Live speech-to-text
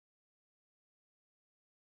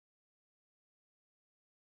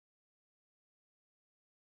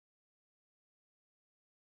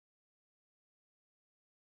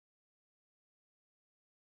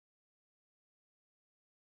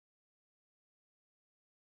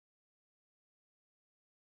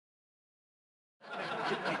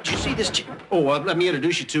Did you see this? Let me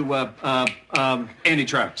introduce you to, Andy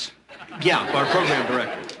Travis. yeah, our program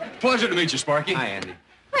director. Pleasure to meet you, Sparky. Hi, Andy.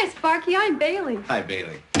 Hi, Sparky. I'm Bailey. Hi,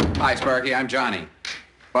 Bailey. Hi, Sparky. I'm Johnny.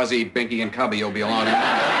 Fuzzy, Binky, and Cubby will be along in a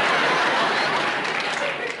minute.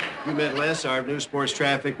 You met Les, our new sports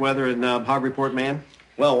traffic, weather, and hog report man?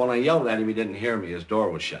 Well, when I yelled at him, he didn't hear me. His door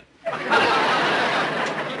was shut.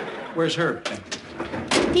 Where's Herb?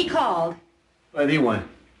 He called. Where he went?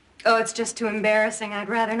 Oh, it's just too embarrassing. I'd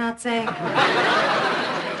rather not say.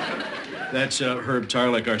 That's Herb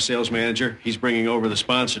Tarlick, our sales manager. He's bringing over the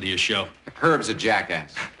sponsor to your show. Herb's a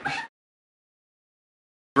jackass.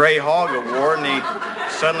 Gray Hog Award, and he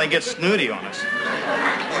suddenly gets snooty on us.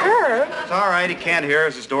 Herb? It's all right. He can't hear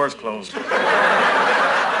us. His door's closed. The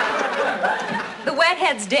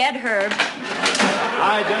wethead's dead, Herb.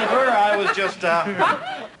 Hi, Jennifer. I was just,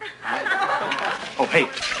 Oh, hey.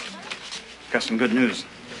 Got some good news.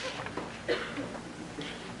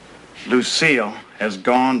 Lucille has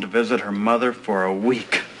gone to visit her mother for a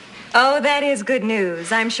week. Oh, that is good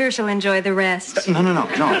news. I'm sure she'll enjoy the rest. No.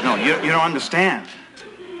 You don't understand.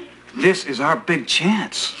 This is our big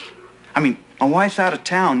chance. I mean, my wife's out of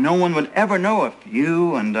town. No one would ever know if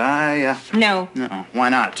you and I, No. No, why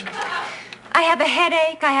not? I have a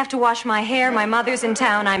headache. I have to wash my hair. My mother's in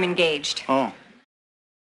town. I'm engaged. Oh.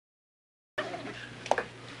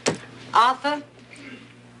 Arthur,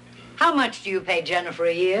 how much do you pay Jennifer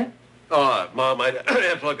a year? Oh, Mom, I'd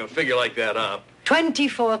have to look a figure like that up.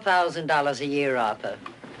 $24,000 a year, Arthur.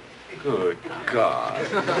 Good God.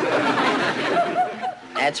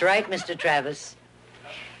 That's right, Mr. Travis.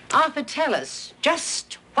 Arthur, tell us,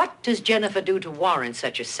 just what does Jennifer do to warrant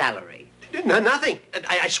such a salary? Nothing.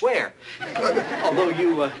 I swear. Although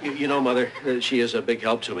you know, Mother, she is a big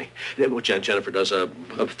help to me. Well, Jennifer does a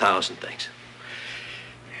 1,000 things.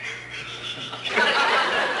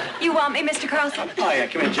 You want me, Mr. Carlson? Oh, yeah,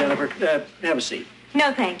 come in, Jennifer. Have a seat.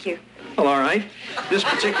 No, thank you. Well, all right. This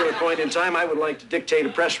particular point in time, I would like to dictate a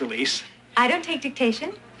press release. I don't take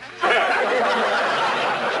dictation.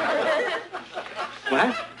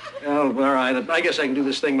 What? Oh, all right. I guess I can do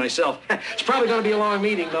this thing myself. It's probably going to be a long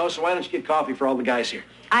meeting, though, so why don't you get coffee for all the guys here?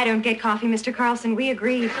 I don't get coffee, Mr. Carlson. We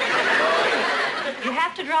agreed. You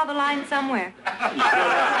have to draw the line somewhere.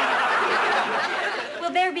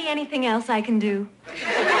 Will there be anything else I can do?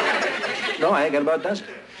 No, I got about a dozen.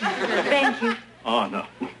 Thank you. Oh, no.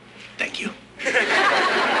 Thank you.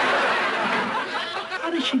 How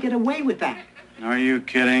did she get away with that? Are you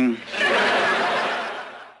kidding?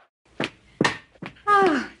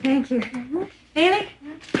 Oh, thank you. Bailey,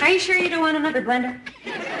 are you sure you don't want another blender?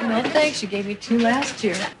 No, thanks. You gave me 2 last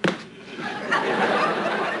year.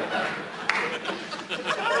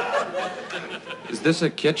 Is this a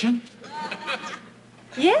kitchen?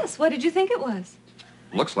 Yes, what did you think it was?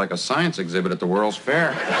 Looks like a science exhibit at the World's Fair.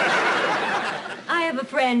 I have a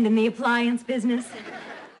friend in the appliance business.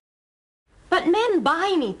 But men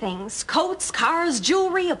buy me things. Coats, cars,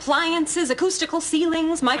 jewelry, appliances, acoustical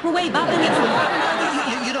ceilings, microwave ovens.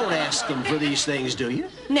 You don't ask them for these things, do you?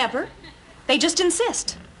 Never. They just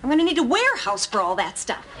insist. I'm going to need a warehouse for all that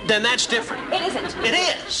stuff. Then that's different. It isn't. It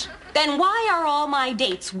is. Then why are all my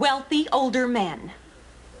dates wealthy, older men?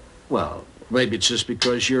 Well, maybe it's just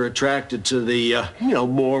because you're attracted to the,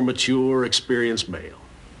 more mature, experienced male.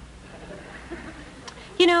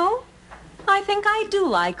 You know, I think I do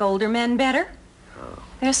like older men better. Oh.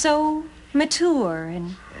 They're so mature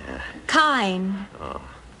and kind. Oh.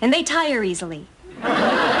 And they tire easily.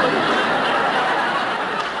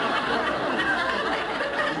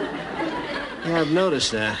 Yeah, I've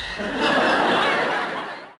noticed that.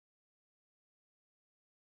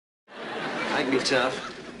 I can be tough.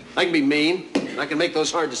 I can be mean. I can make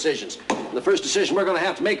those hard decisions. And the first decision we're going to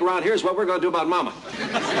have to make around here is what we're going to do about Mama.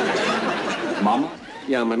 Mama?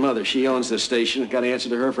 Yeah, my mother. She owns this station. Got to answer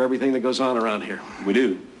to her for everything that goes on around here. We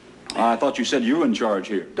do. I thought you said you were in charge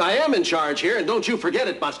here. I am in charge here, and don't you forget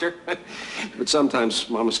it, Buster. But sometimes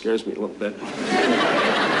Mama scares me a little bit.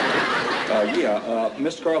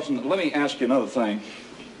 Mr. Carlson, let me ask you another thing.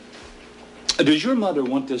 Does your mother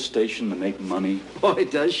want this station to make money? Boy,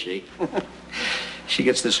 does she. She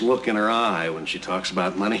gets this look in her eye when she talks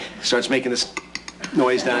about money. Starts making this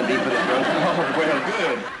noise down deep in her throat. Oh,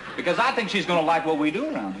 well, good. Because I think she's going to like what we do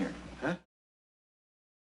around here. Huh?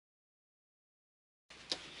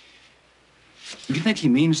 Do you think he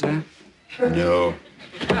means that? No.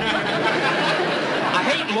 I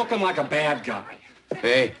hate looking like a bad guy.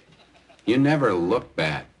 Hey, you never look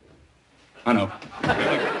bad. I know.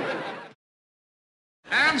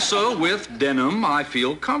 And so with denim, I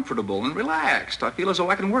feel comfortable and relaxed. I feel as though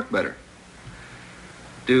I can work better.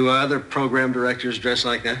 Do other program directors dress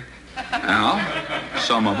like that? Al,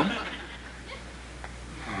 some of them.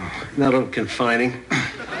 Not a little confining.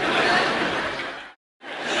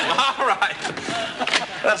 All right.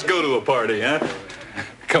 Let's go to a party, huh?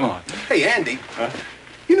 Come on. Hey, Andy.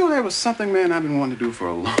 You know, there was something, man, I've been wanting to do for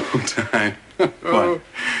a long time. What?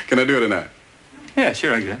 Can I do it tonight? Yeah,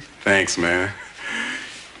 sure, I guess. Thanks, man.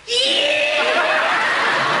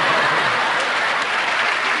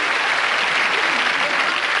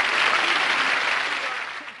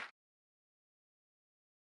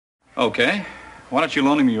 Okay. Why don't you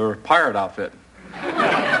loan him your pirate outfit?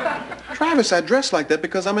 Travis, I dress like that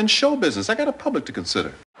because I'm in show business. I got a public to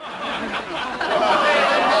consider.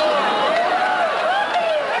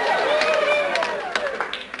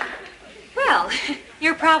 Well,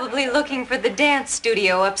 you're probably looking for the dance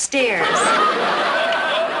studio upstairs.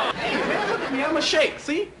 Yeah, I'm a sheik.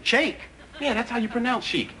 See? Sheik. Yeah, that's how you pronounce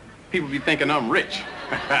chic. People be thinking I'm rich.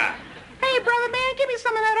 Hey, brother, man, give me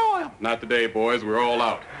some of that oil. Not today, boys. We're all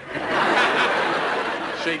out.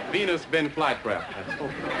 Sheikh Venus been flytrap.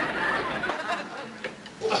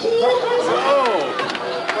 Oh,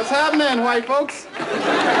 what's happening, white folks?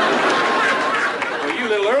 Well, you a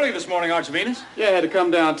little early this morning, aren't you, Venus? Yeah, I had to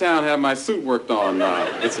come downtown and have my suit worked on.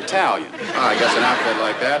 It's Italian. I guess an outfit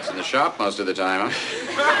like that's in the shop most of the time,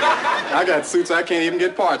 huh? I got suits I can't even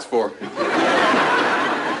get parts for.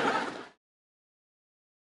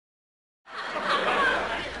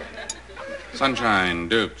 Sunshine,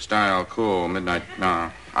 Duke, style, cool, midnight,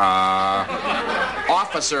 no.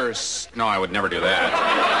 Officers. No, I would never do that.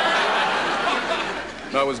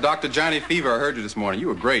 No, it was Dr. Johnny Fever. I heard you this morning. You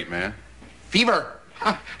were great, man. Fever.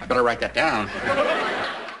 Huh, I better write that down.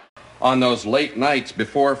 On those late nights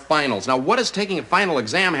before finals. Now, what does taking a final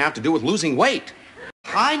exam have to do with losing weight?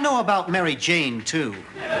 I know about Mary Jane, too.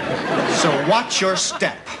 So watch your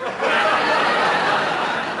step.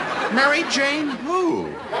 Mary Jane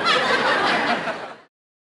who?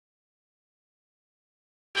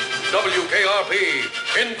 WKRP,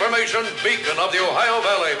 Information Beacon of the Ohio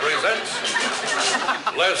Valley presents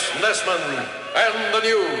Les Nessman and the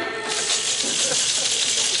News.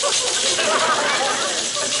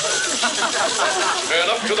 And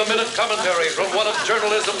up-to-the-minute commentary from one of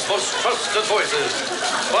journalism's most trusted voices,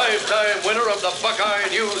 five-time winner of the Buckeye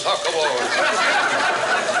News Hawk Award.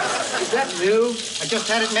 Is that new? I just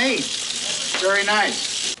had it made. Very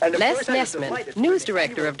nice. Les Nessman, news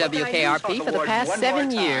director of WKRP for the past 7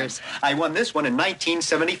 years. I won this one in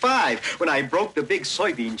 1975 when I broke the big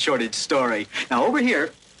soybean shortage story. Now, over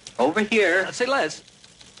here. Say, Les.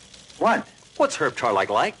 What? What's Herb Tarlike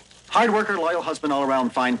like? Hard worker, loyal husband,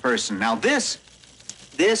 all-around fine person. Now, this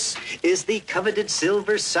is the coveted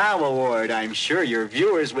Silver Sow Award. I'm sure your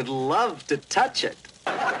viewers would love to touch it.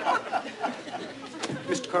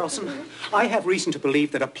 Mr. Carlson, I have reason to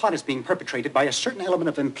believe that a plot is being perpetrated by a certain element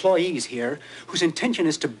of employees here whose intention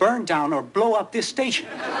is to burn down or blow up this station.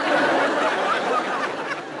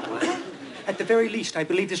 At the very least, I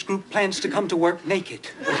believe this group plans to come to work naked.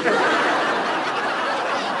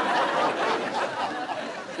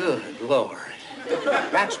 Good Lord.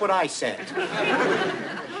 That's what I said.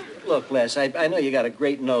 Look, Les, I know you got a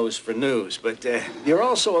great nose for news, but you're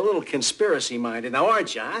also a little conspiracy-minded now,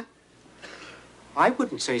 aren't you, huh? I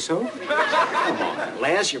wouldn't say so. Come on,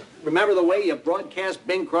 Les, you remember the way you broadcast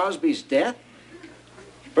Bing Crosby's death?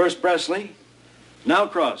 First Presley, now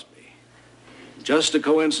Crosby. Just a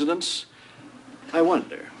coincidence? I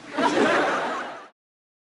wonder.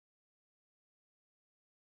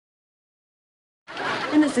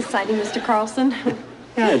 Isn't this exciting, Mr. Carlson?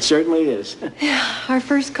 Yeah, it certainly is. Our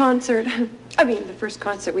first concert. I mean, the first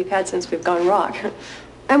concert we've had since we've gone rock.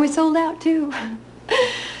 And we sold out, too.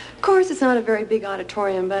 Of course, it's not a very big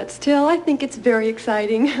auditorium, but still, I think it's very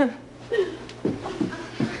exciting.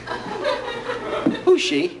 Who's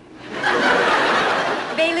she?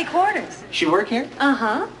 Bailey Quarters. She work here?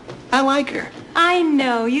 Uh-huh. I like her. I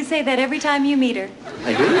know. You say that every time you meet her.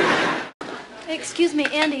 I do? Excuse me,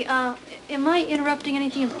 Andy, am I interrupting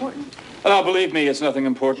anything important? Oh, believe me, it's nothing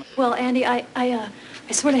important. Well, Andy, I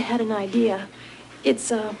sort of had an idea.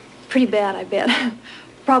 It's, pretty bad, I bet.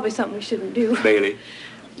 Probably something we shouldn't do. Bailey.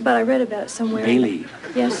 But I read about it somewhere. Bailey.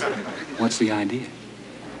 Yes. What's the idea?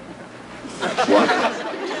 What?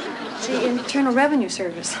 The Internal Revenue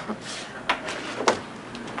Service.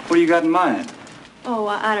 What do you got in mind? Oh,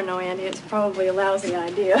 I don't know, Andy. It's probably a lousy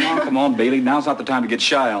idea. Oh, come on, Bailey. Now's not the time to get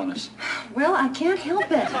shy on us. Well, I can't help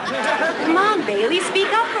it. Come on, Bailey. Speak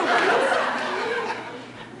up for once.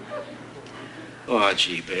 Oh,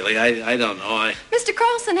 gee, Bailey, I don't know. Mr.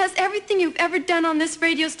 Carlson, has everything you've ever done on this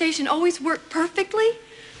radio station always worked perfectly?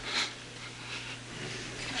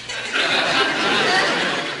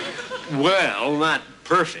 Well, not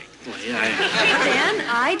perfectly. Then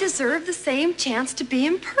I deserve the same chance to be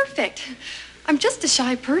imperfect. I'm just a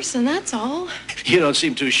shy person, that's all. You don't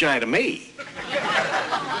seem too shy to me.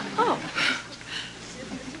 Oh.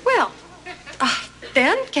 Well,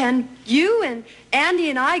 then can you and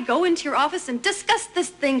Andy and I go into your office and discuss this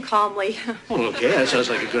thing calmly? Well, okay, that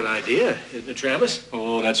sounds like a good idea. Isn't it, Travis?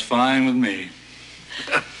 Oh, that's fine with me.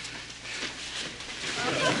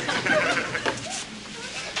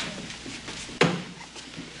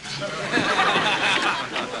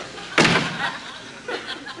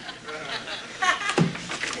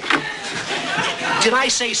 Did I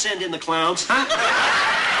say send in the clowns, huh?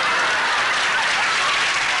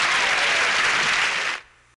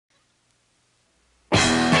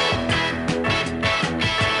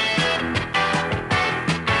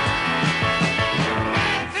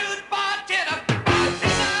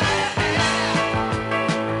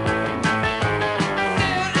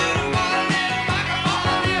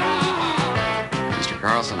 Mr.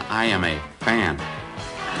 Carlson, I am a fan.